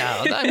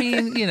 I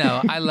mean,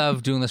 I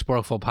love doing the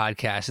Sporkful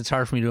podcast. It's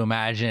hard for me to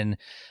imagine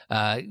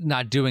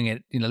not doing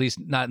it, at least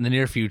not in the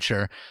near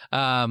future.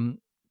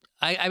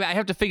 I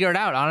have to figure it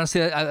out. Honestly,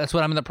 that's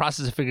what I'm in the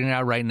process of figuring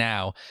out right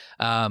now.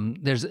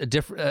 There's a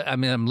different.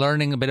 I'm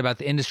learning a bit about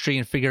the industry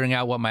and figuring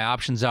out what my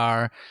options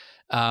are.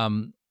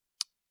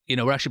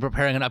 We're actually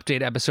preparing an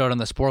update episode on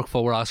the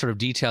Sporkful where I'll sort of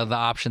detail the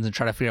options and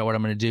try to figure out what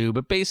I'm going to do.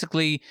 But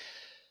basically,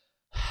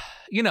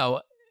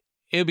 it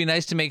would be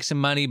nice to make some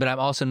money, but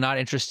I'm also not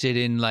interested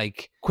in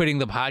like quitting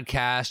the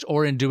podcast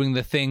or in doing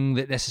the thing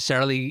that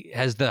necessarily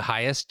has the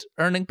highest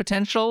earning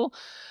potential.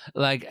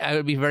 Like, I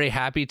would be very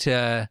happy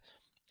to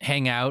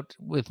hang out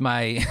with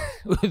my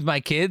with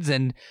my kids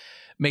and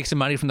make some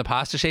money from the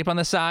pasta shape on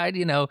the side,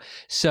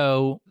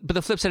 So, but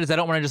the flip side is I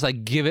don't want to just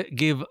like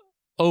give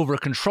over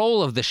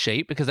control of the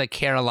shape, because I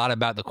care a lot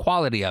about the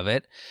quality of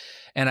it,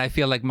 and I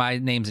feel like my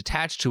name's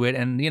attached to it,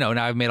 and now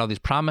I've made all these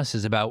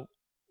promises about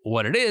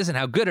what it is and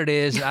how good it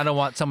is, and I don't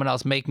want someone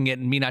else making it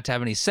and me not to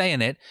have any say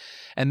in it,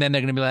 and then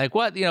they're going to be like,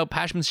 what,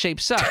 Pashman's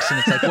shape sucks, and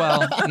it's like,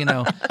 well,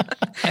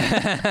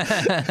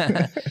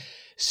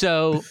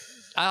 so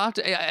I'll have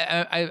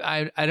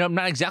to. I'm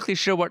not exactly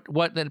sure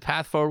what the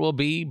path forward will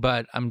be,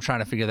 but I'm trying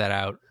to figure that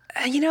out.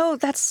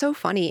 That's so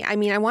funny. I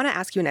mean, I want to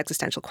ask you an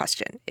existential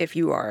question, if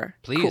you are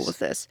cool with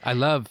this. I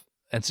love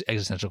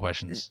existential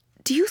questions.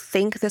 Do you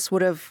think this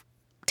would have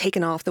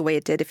taken off the way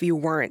it did if you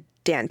weren't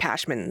Dan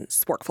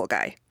Pashman's Sporkful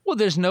guy? Well,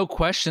 there's no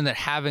question that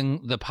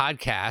having the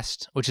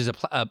podcast, which is a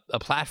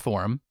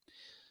platform,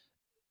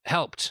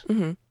 helped.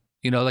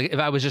 Mm-hmm. Like if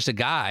I was just a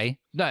guy,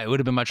 no, it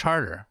would have been much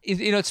harder.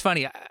 It's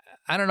funny.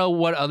 I don't know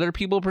what other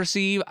people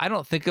perceive. I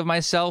don't think of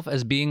myself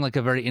as being like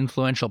a very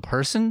influential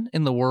person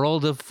in the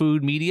world of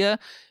food media.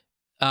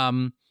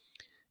 But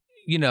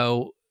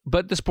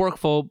the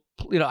Sporkful,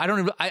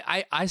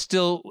 I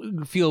still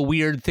feel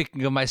weird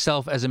thinking of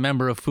myself as a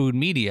member of food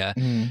media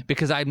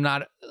because I'm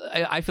not,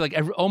 I feel like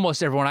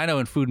almost everyone I know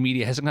in food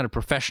media has some kind of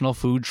professional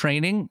food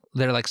training.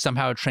 They're like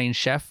somehow a trained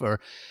chef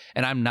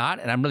and I'm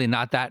not, and I'm really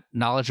not that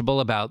knowledgeable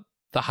about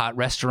the hot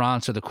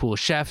restaurants or the cool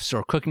chefs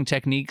or cooking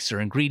techniques or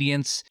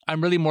ingredients.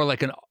 I'm really more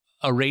like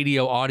a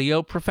radio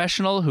audio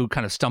professional who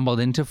kind of stumbled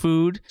into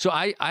food. So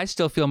I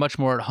still feel much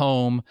more at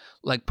home.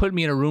 Like, put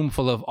me in a room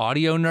full of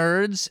audio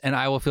nerds and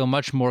I will feel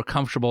much more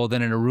comfortable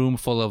than in a room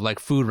full of like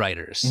food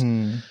writers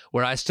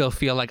where I still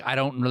feel like I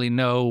don't really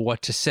know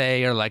what to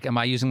say, or like, am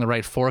I using the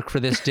right fork for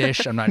this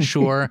dish? I'm not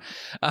sure.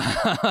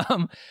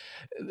 And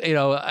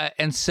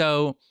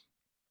so,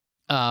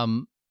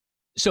 but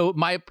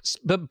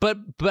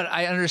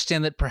I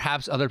understand that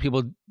perhaps other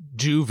people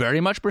do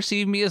very much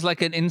perceive me as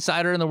like an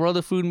insider in the world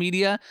of food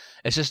media.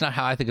 It's just not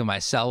how I think of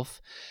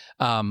myself.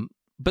 But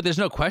there's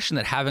no question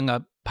that having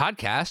a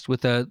podcast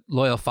with a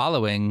loyal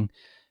following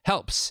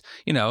helps,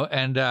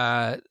 and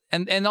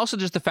also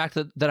just the fact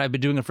that I've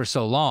been doing it for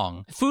so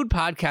long. Food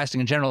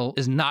podcasting in general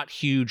is not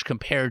huge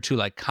compared to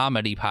like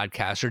comedy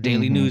podcasts or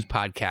daily news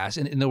podcasts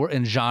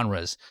in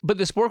genres. But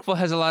the Sporkful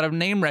has a lot of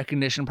name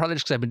recognition, probably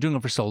just because I've been doing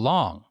it for so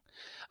long.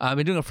 I've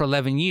been doing it for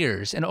 11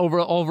 years, and over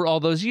all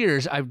those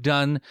years, I've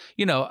done,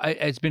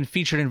 it's been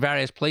featured in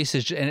various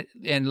places,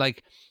 and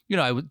like,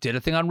 I did a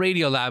thing on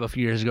Radiolab a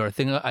few years ago,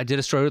 I did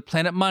a story with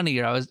Planet Money,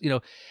 or I was,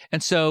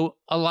 and so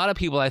a lot of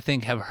people I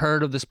think have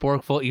heard of the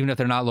Sporkful, even if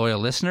they're not loyal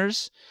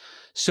listeners.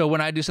 So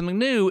when I do something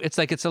new, it's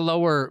like it's a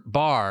lower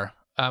bar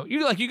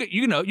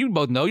You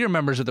both know, you're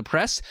members of the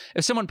press.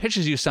 If someone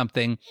pitches you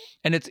something,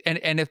 and if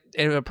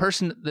the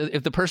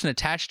person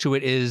attached to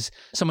it is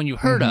someone you've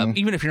heard of,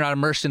 even if you're not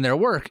immersed in their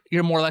work,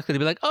 you're more likely to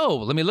be like, oh,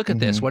 let me look at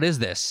this. What is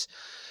this?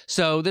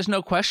 So there's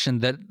no question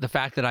that the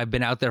fact that I've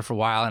been out there for a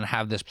while and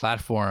have this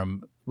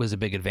platform was a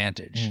big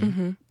advantage.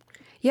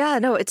 Yeah,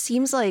 no, it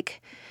seems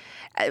like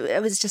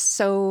it was just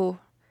so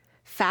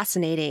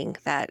fascinating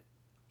that,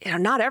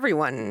 not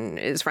everyone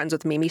is friends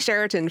with Mimi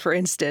Sheraton, for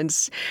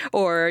instance,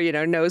 or,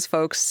 knows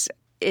folks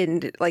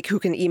who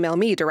can email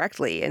me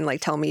directly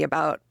and tell me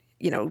about,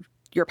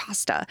 your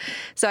pasta.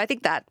 So I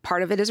think that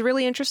part of it is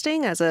really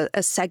interesting as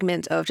a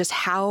segment of just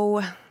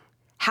how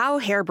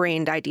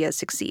harebrained ideas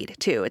succeed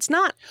too. It's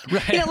not,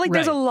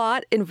 there's a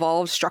lot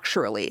involved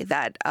structurally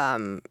that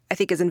I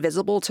think is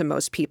invisible to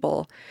most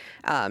people.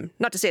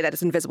 Not to say that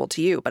it's invisible to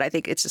you, but I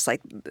think it's just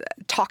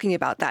talking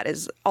about that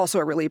is also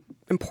a really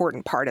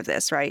important part of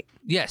this, right?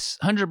 Yes,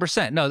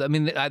 100%. No, I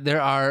mean,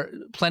 there are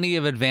plenty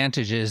of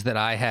advantages that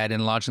I had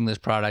in launching this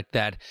product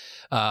that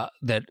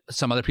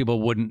some other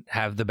people wouldn't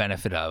have the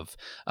benefit of.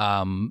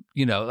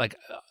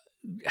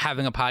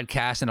 Having a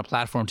podcast and a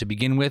platform to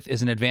begin with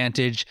is an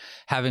advantage.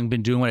 Having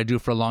been doing what I do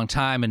for a long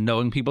time and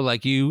knowing people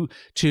like you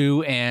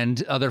too,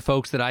 and other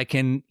folks that I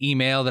can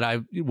email that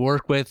I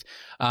work with,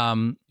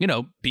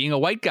 being a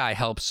white guy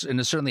helps, and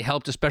it certainly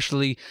helped,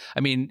 especially,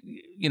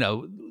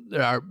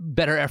 there are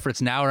better efforts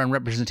now around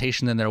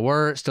representation than there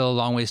were. Still a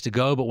long ways to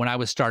go. But when I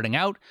was starting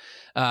out,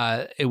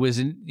 it was,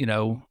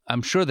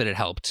 I'm sure that it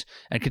helped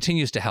and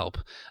continues to help.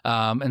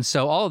 And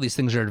so all of these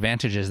things are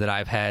advantages that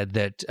I've had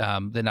that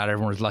not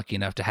everyone was lucky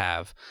enough to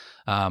have.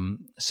 I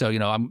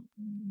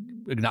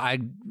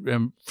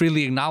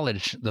freely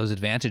acknowledge those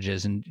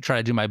advantages and try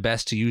to do my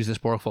best to use this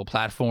Sporkful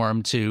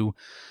platform to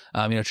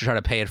try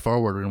to pay it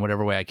forward in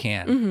whatever way I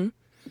can. Mm-hmm.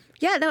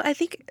 Yeah, no, I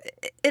think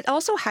it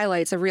also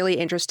highlights a really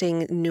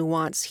interesting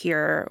nuance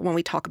here when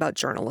we talk about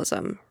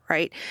journalism,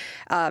 right?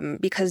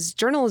 Because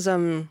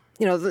journalism,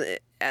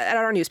 at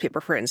our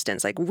newspaper, for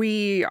instance,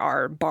 we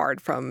are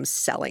barred from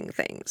selling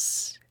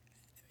things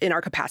in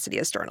our capacity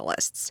as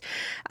journalists.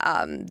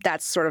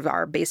 That's sort of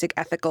our basic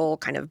ethical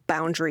kind of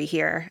boundary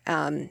here.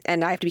 And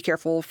I have to be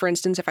careful, for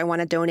instance, if I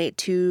want to donate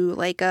to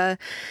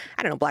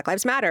Black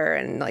Lives Matter,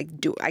 and I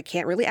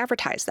can't really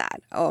advertise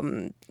that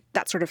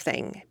sort of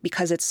thing,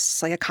 because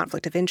it's a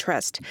conflict of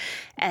interest.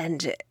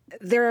 And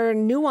there are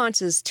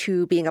nuances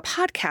to being a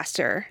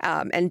podcaster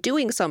and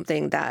doing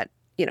something that,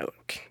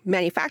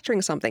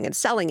 manufacturing something and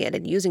selling it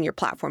and using your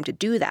platform to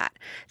do that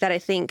I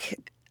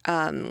think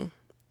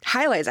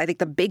highlights,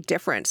 the big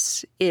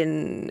difference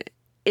in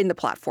the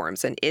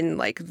platforms and in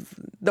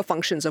the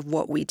functions of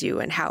what we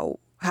do and how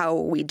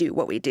we do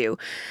what we do.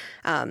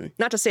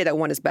 Not to say that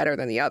one is better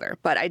than the other,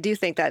 but I do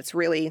think that's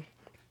really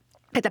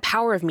the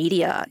power of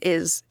media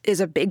is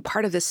a big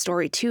part of this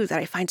story too, that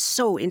I find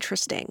so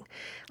interesting.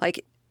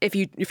 If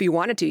you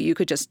wanted to, you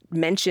could just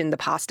mention the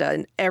pasta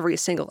in every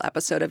single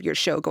episode of your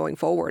show going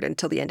forward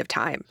until the end of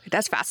time.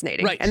 That's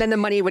fascinating. Right. And then the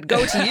money would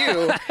go to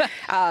you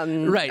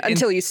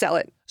until you sell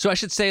it. So I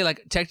should say,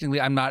 technically,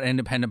 I'm not an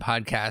independent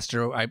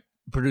podcaster. I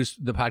produce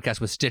the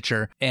podcast with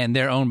Stitcher, and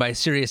they're owned by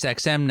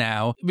SiriusXM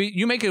now.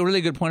 You make a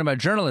really good point about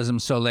journalism,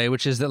 Soleil,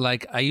 which is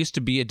that I used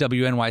to be at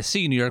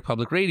WNYC, New York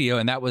Public Radio,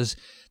 and there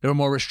were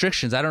more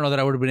restrictions. I don't know that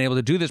I would have been able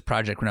to do this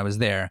project when I was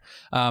there.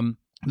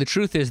 The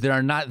truth is there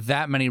are not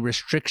that many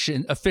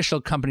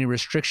official company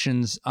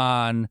restrictions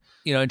on,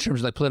 in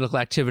terms of political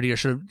activity or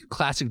sort of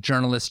classic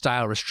journalist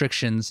style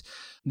restrictions.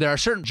 There are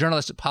certain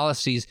journalistic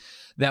policies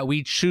that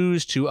we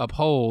choose to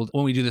uphold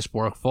when we do this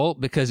Sporkful,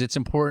 because it's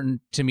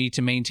important to me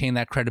to maintain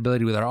that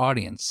credibility with our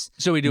audience.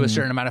 So we do a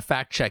certain amount of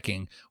fact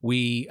checking.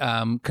 We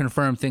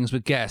confirm things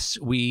with guests.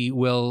 We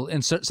will,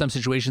 in some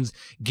situations,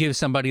 give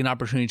somebody an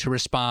opportunity to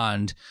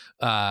respond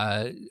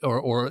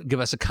or give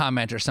us a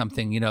comment or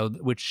something,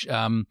 which...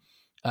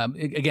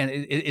 again,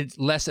 it's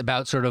less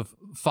about sort of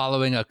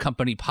following a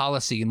company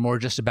policy and more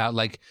just about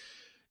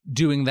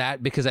doing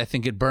that because I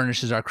think it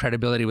burnishes our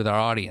credibility with our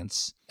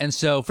audience. And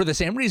so for the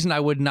same reason,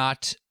 I would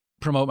not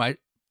promote my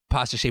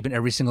pasta shape in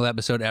every single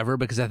episode ever,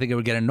 because I think it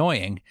would get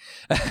annoying.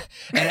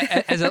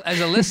 And as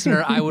a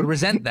listener, I would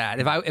resent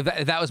that.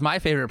 If that was my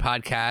favorite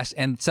podcast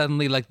and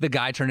suddenly the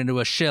guy turned into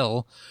a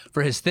shill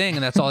for his thing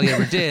and that's all he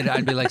ever did,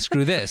 I'd be like,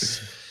 screw this.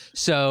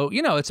 So,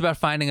 it's about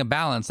finding a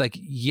balance.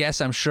 Yes,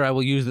 I'm sure I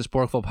will use the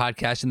Sporkful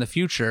podcast in the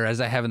future,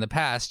 as I have in the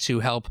past, to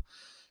help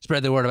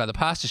spread the word about the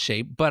pasta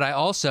shape. But I'm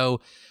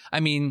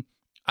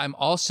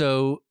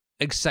also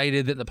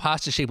excited that the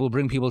pasta shape will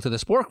bring people to the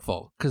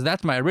Sporkful, because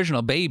that's my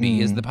original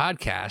baby is the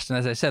podcast. And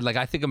as I said,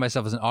 I think of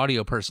myself as an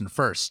audio person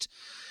first.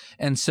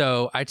 And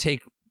so I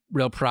take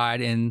real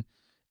pride in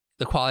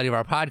the quality of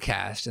our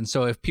podcast. And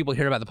so if people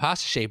hear about the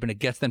pasta shape and it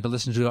gets them to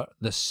listen to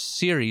the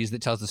series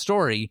that tells the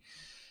story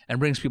and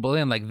brings people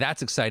in,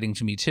 that's exciting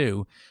to me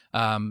too.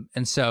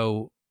 And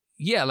so,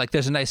 yeah,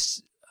 there's a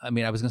nice, I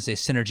was going to say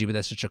synergy, but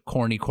that's such a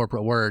corny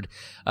corporate word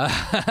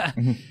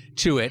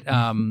to it.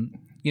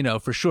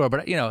 for sure.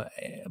 But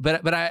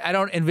but I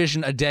don't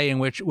envision a day in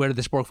where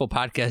the Sporkful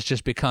podcast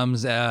just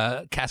becomes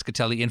a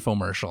Cascatelli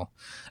infomercial.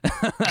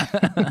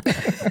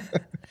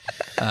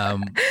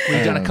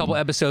 We've done a couple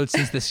episodes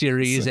since the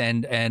series,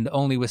 and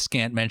only with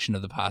scant mention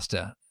of the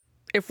pasta.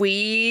 If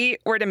we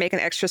were to make an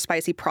extra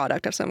spicy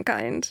product of some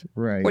kind,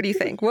 right? What do you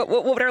think? What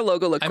would our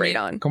logo look great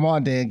on? Come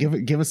on, Dan,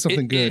 give us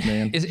something good,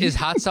 man. Is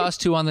hot sauce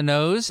too on the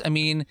nose? I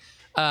mean,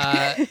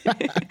 are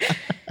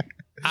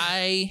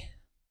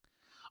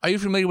you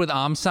familiar with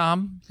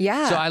Omsom?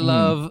 Yeah. So I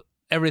love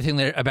everything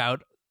there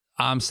about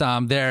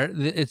Omsom.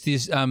 It's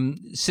these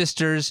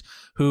sisters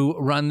who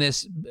run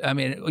this. I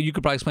mean, you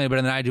could probably explain it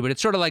better than I do, but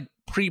it's sort of like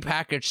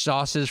prepackaged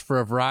sauces for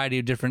a variety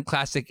of different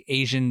classic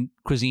Asian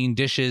cuisine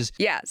dishes.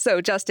 Yeah. So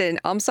Justin,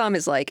 Omsom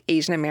is like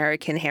Asian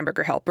American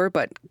hamburger helper,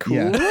 but cool.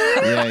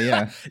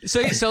 Yeah.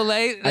 So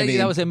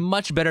that was a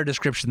much better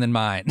description than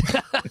mine.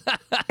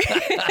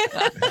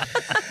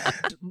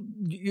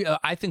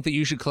 I think that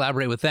you should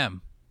collaborate with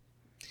them,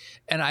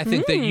 and I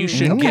think that you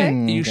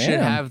should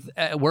have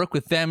work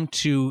with them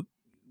to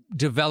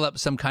develop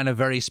some kind of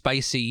very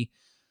spicy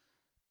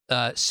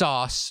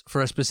sauce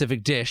for a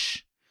specific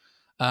dish.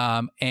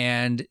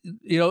 And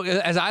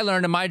as I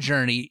learned in my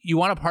journey, you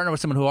want to partner with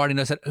someone who already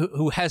knows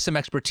who has some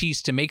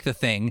expertise to make the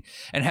thing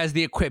and has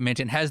the equipment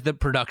and has the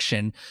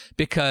production,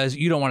 because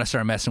you don't want to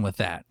start messing with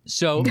that.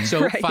 So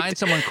Right. Find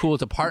someone cool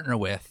to partner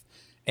with,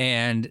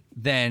 and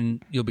then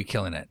you'll be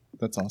killing it.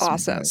 That's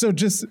awesome. So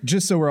just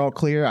so we're all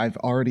clear, I've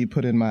already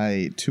put in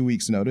my 2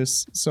 weeks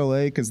notice,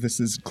 Soleil, because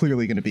this is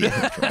clearly going to be a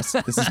hit for us.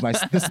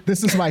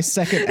 This is my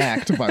second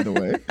act, by the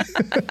way.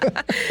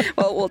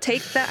 Well, we'll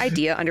take that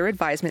idea under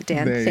advisement,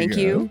 Dan. Thank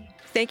you.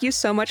 Thank you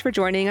so much for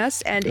joining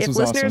us. And if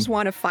listeners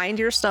want to find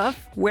your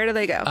stuff, where do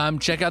they go?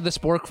 Check out the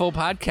Sporkful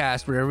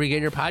podcast, wherever you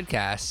get your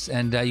podcasts.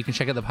 And you can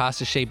check out the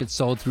pasta shape. It's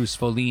sold through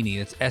Sfolini.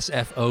 It's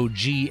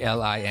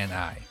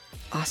SFOGLINI.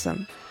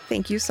 Awesome.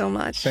 Thank you so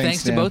much.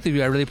 Thanks to both of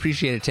you. I really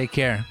appreciate it. Take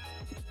care.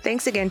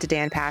 Thanks again to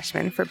Dan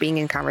Pashman for being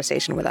in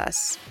conversation with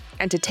us,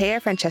 and to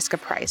Taya Francesca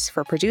Price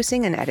for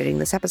producing and editing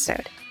this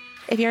episode.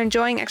 If you're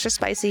enjoying Extra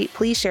Spicy,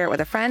 please share it with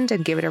a friend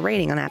and give it a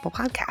rating on Apple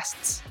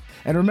Podcasts.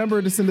 And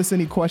remember to send us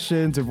any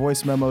questions or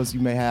voice memos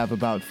you may have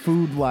about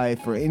food,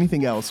 life, or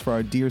anything else for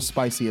our Dear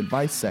Spicy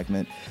Advice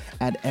segment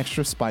at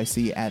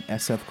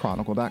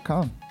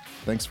extraspicy@sfchronicle.com.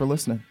 Thanks for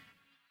listening.